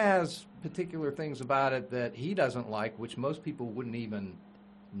he has particular things about it that he doesn't like, which most people wouldn't even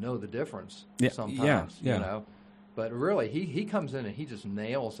know the difference sometimes, But really, he comes in and he just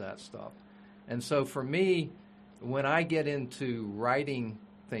nails that stuff. And so for me, when I get into writing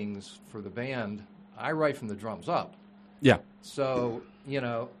things for the band, I write from the drums up. Yeah. So,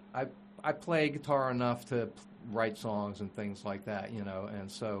 I play guitar enough to write songs and things like that, and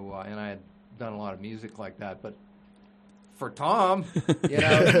so, and I had done a lot of music like that, but for Tom,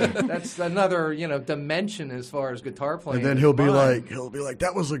 that's another, dimension as far as guitar playing. And then he'll be like,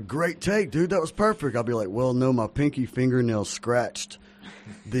 that was a great take, dude. That was perfect. I'll be like, well, no, my pinky fingernail scratched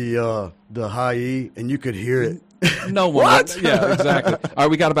the high E, and you could hear it. No one. What? Yeah, exactly. All right,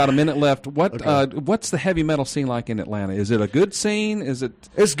 we got about a minute left. What's the heavy metal scene like in Atlanta? Is it a good scene?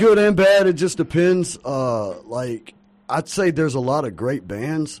 It's good and bad. It just depends. I'd say there's a lot of great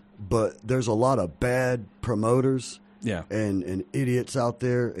bands, but there's a lot of bad promoters. Yeah, and idiots out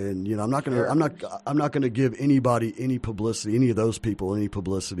there, and I'm not gonna give anybody any publicity, any of those people any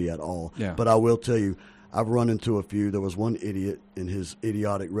publicity at all. Yeah. But I will tell you, I've run into a few. There was one idiot in his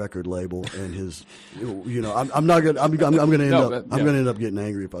idiotic record label, and his, I'm gonna end up getting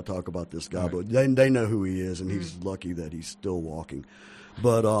angry if I talk about this guy, but they know who he is, and he's lucky that he's still walking.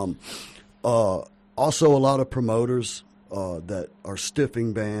 But also a lot of promoters that are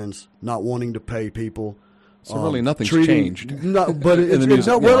stiffing bands, not wanting to pay people. So really nothing's changed. But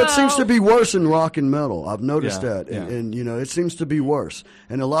it seems to be worse in rock and metal. I've noticed that. And it seems to be worse.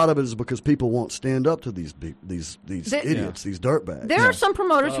 And a lot of it is because people won't stand up to these idiots, these dirtbags. There are some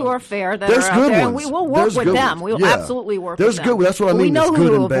promoters who are fair that are out there, and we will work with them. We will absolutely work with them. That's what I mean. We know who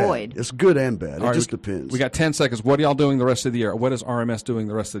to avoid. It's good and bad. It just depends. We got 10 seconds. What are y'all doing the rest of the year? What is RMS doing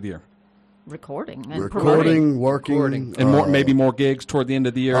the rest of the year? Recording, working, and maybe more gigs toward the end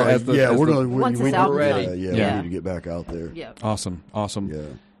of the year. We're ready. We need to get back out there. Yeah. Awesome. Yeah.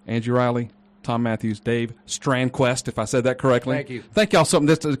 Andrew Riley, Tom Matthews, Dave Strandquist, if I said that correctly. Thank you. Thank y'all so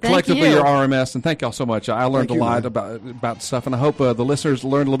much. This is collectively your RMS, and thank y'all so much. I learned a lot about stuff, and I hope the listeners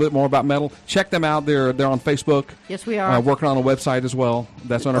learned a little bit more about metal. Check them out. They're on Facebook. Yes, we are. Working on a website as well.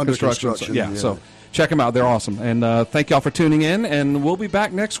 That's under construction. So check them out. They're awesome. And thank y'all for tuning in, and we'll be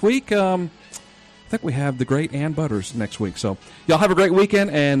back next week. I think we have the great Ann Butters next week. So y'all have a great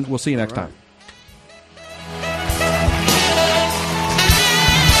weekend, and we'll see you next time.